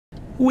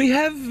We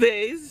have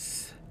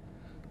ways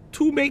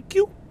to make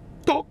you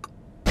talk.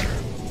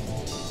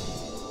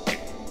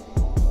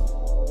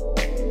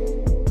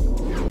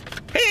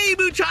 Hey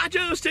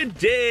muchachos,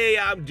 today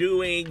I'm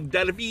doing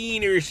the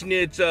Wiener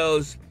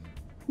Schnitzels.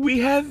 We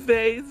have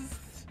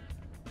ways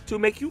to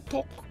make you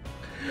talk.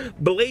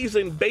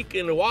 Blazin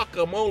Bacon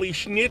Guacamole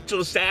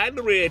Schnitzel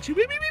Sandwich.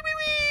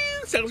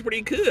 Sounds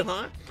pretty cool,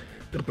 huh?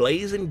 The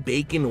Blazin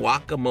Bacon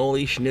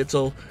Guacamole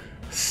Schnitzel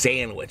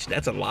Sandwich.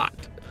 That's a lot.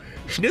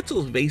 Schnitzel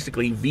is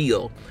basically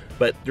veal,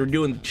 but they're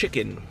doing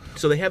chicken.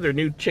 So they have their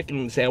new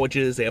chicken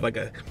sandwiches. They have like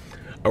a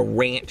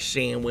ranch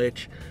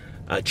sandwich,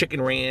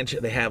 chicken ranch.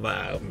 They have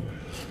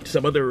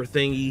some other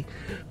thingy.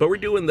 But we're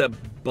doing the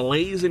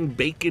Blazin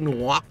Bacon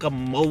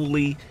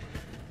Guacamole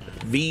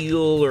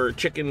veal or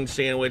chicken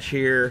sandwich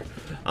here.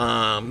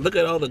 Look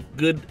at all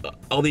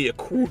the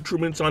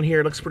accoutrements on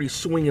here. It looks pretty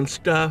swinging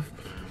stuff.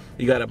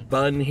 You got a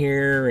bun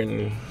here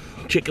and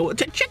chicken.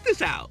 Check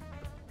this out.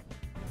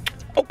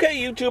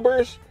 Okay,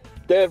 YouTubers,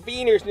 the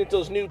Wiener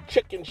Schnitzel's new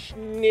Chicken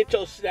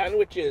Schnitzel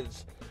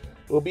Sandwiches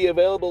will be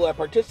available at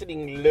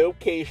participating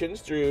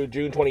locations through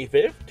June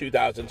 25th,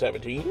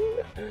 2017.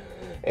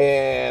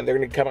 And they're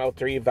going to come out with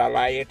 3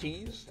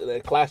 varieties: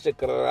 the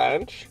classic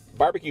ranch,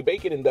 barbecue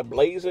bacon, and the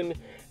Blazin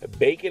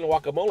Bacon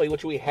Guacamole,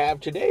 which we have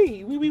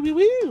today.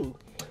 Woo.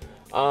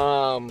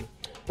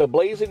 The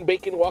Blazin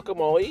Bacon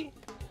Guacamole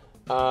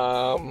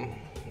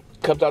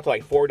comes out to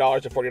like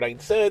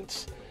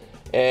 $4.49,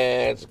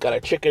 and it's got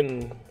a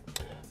chicken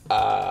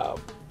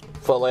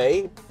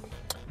filet,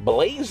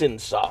 blazin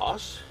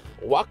sauce,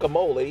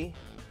 guacamole,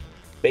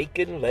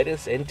 bacon,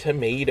 lettuce, and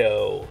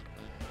tomato,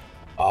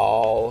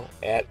 all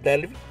at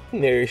the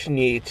Wiener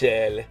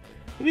Schnitzel.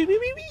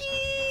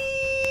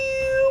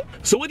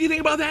 So what do you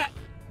think about that,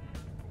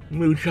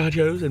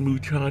 muchachos and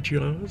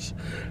muchachos?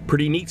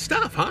 Pretty neat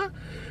stuff, huh?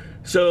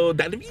 So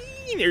that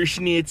Wiener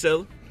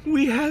Schnitzel,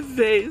 we have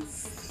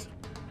ways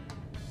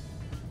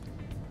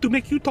to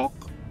make you talk.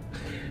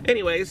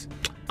 Anyways,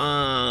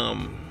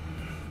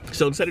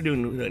 so instead of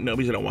doing,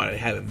 nobody's gonna want to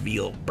have a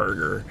veal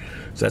burger,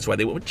 so that's why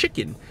they went with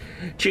chicken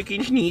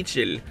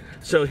schnitzel.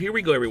 So here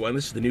we go, everyone.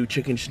 This is the new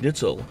chicken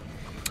schnitzel,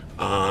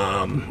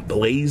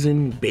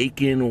 Blazin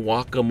Bacon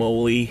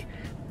Guacamole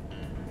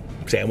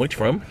sandwich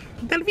from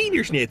the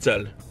Wiener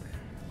Schnitzel.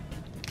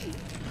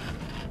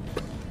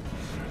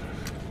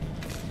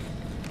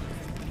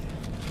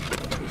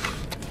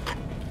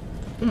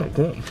 Oh my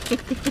god.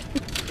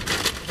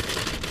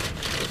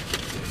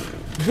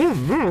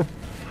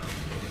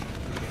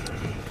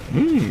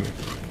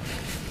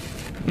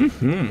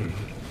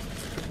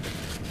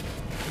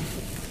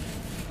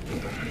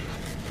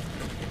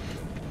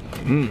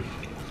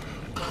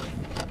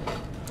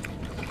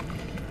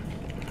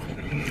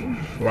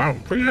 Wow,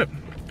 pretty good.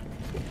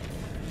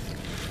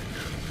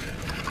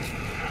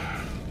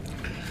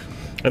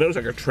 I know it's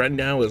like a trend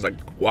now is like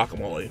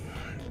guacamole.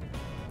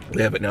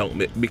 They have it now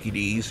at Mickey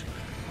D's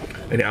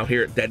and now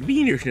here at that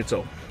Wiener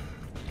Schnitzel.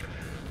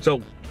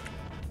 So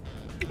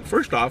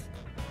first off,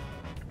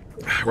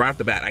 right off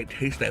the bat, I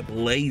taste that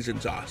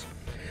blazin sauce.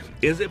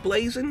 Is it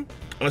blazin?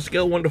 On a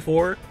scale of 1 to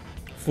 4,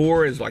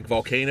 4 is like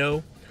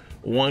volcano,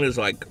 1 is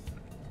like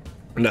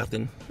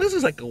nothing. This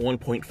is like a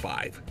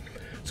 1.5.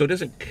 So it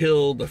doesn't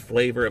kill the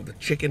flavor of the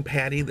chicken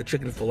patty, the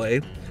chicken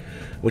filet,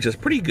 which is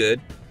pretty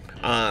good.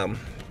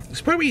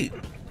 It's probably,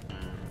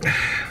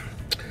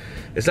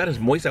 it's not as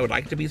moist as I would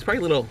like it to be. It's probably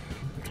a little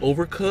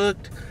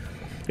overcooked.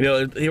 You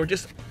know, they were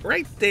just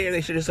right there.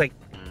 They should just like,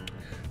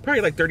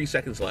 probably like 30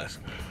 seconds less.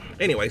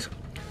 Anyways,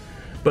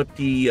 but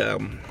the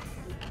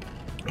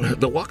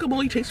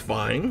guacamole tastes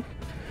fine.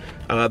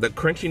 The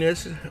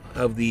crunchiness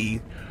of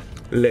the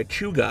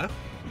lechuga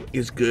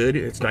is good.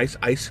 It's nice,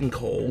 ice and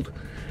cold.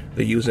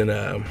 They're using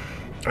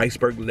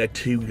iceberg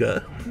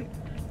lechuga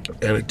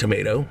and a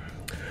tomato.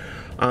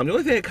 The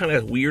only thing that kind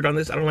of weird on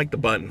this, I don't like the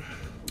bun.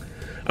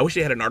 I wish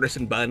they had an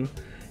artisan bun.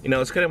 You know,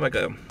 it's kind of like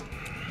a,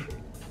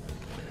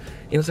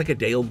 you know, it's like a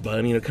day-old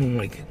bun. You know, kind of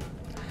like,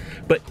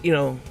 but you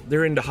know,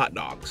 they're into hot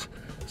dogs,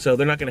 so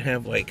they're not gonna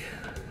have like,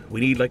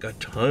 we need like a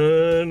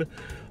ton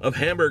of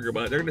hamburger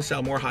buns. They're gonna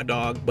sell more hot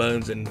dog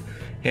buns and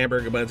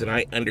hamburger buns, and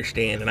I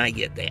understand and I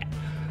get that.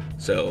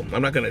 So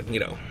I'm not gonna, you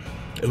know,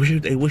 I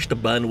wish the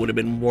bun would have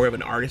been more of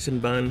an artisan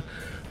bun,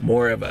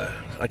 more of a,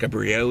 like a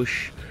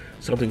brioche,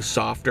 something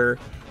softer.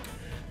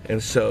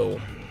 And so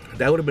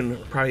that would have been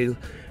probably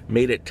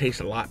made it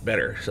taste a lot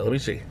better. So let me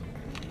see.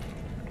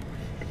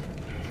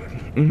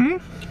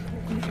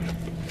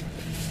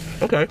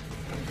 Okay.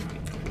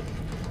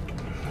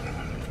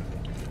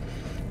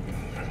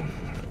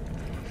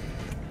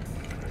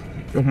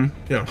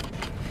 Yeah.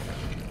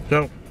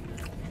 So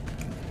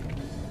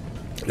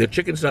the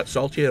chicken's not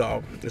salty at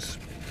all. It's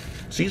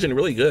seasoned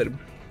really good.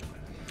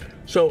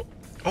 So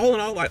all in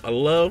all, I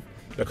love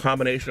the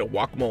combination of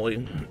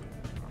guacamole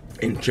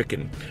and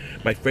chicken.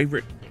 My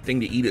favorite thing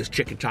to eat is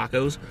chicken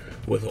tacos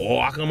with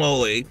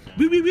guacamole.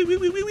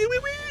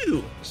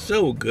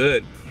 So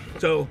good.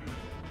 So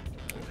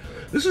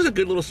this is a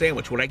good little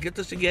sandwich. Would I get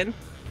this again?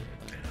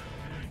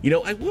 You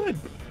know, I would.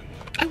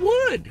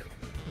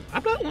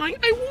 I'm not lying,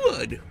 I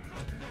would.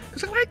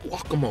 because I like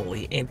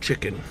guacamole and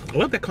chicken. I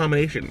love that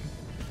combination.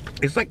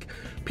 It's like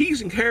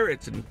peas and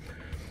carrots and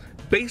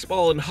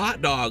baseball and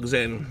hot dogs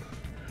and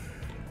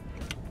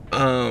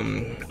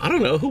I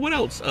don't know what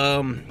else.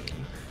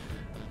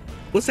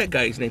 What's that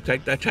guy's name?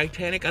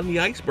 Titanic on the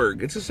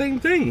iceberg. It's the same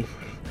thing.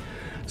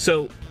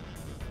 So,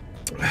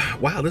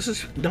 wow, this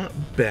is not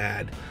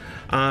bad.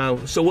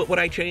 So what would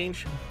I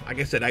change? Like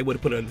I said, I would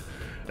have put a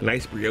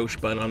nice brioche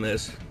bun on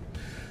this.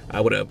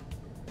 I would have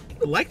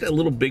liked a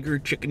little bigger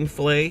chicken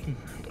fillet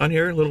on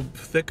here, a little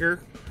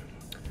thicker.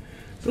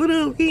 It would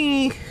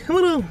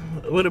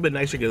have been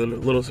nicer to get a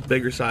little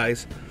bigger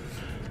size.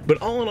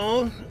 But all in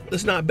all,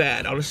 it's not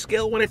bad. On a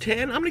scale of 1 to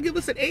 10, I'm gonna give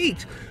this an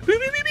 8.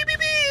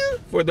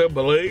 For the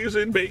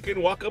Blazin Bacon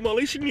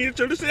Guacamole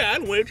Schnitzel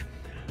Sandwich,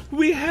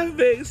 we have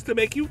this to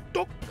make you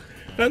talk.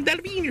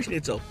 That'll be Wiener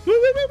Schnitzel. Woo,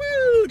 woo, woo,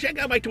 woo. Check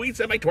out my tweets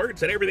and my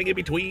twerks and everything in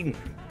between.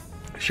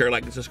 Sure,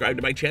 like and subscribe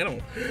to my channel,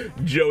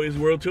 Joey's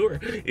World Tour.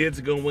 It's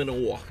going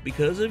off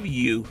because of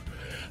you.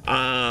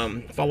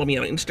 Follow me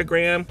on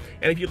Instagram,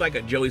 and if you'd like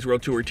a Joey's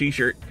World Tour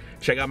t-shirt,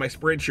 check out my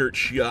Spreadshirt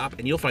shop,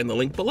 and you'll find the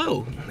link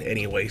below.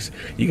 Anyways,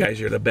 you guys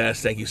are the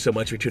best. Thank you so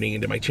much for tuning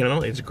into my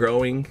channel. It's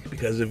growing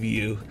because of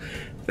you.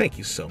 Thank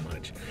you so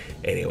much.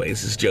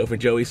 Anyways, this is Joe from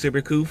Joey's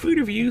Super Cool Food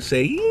Review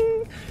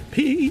saying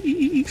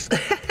peace.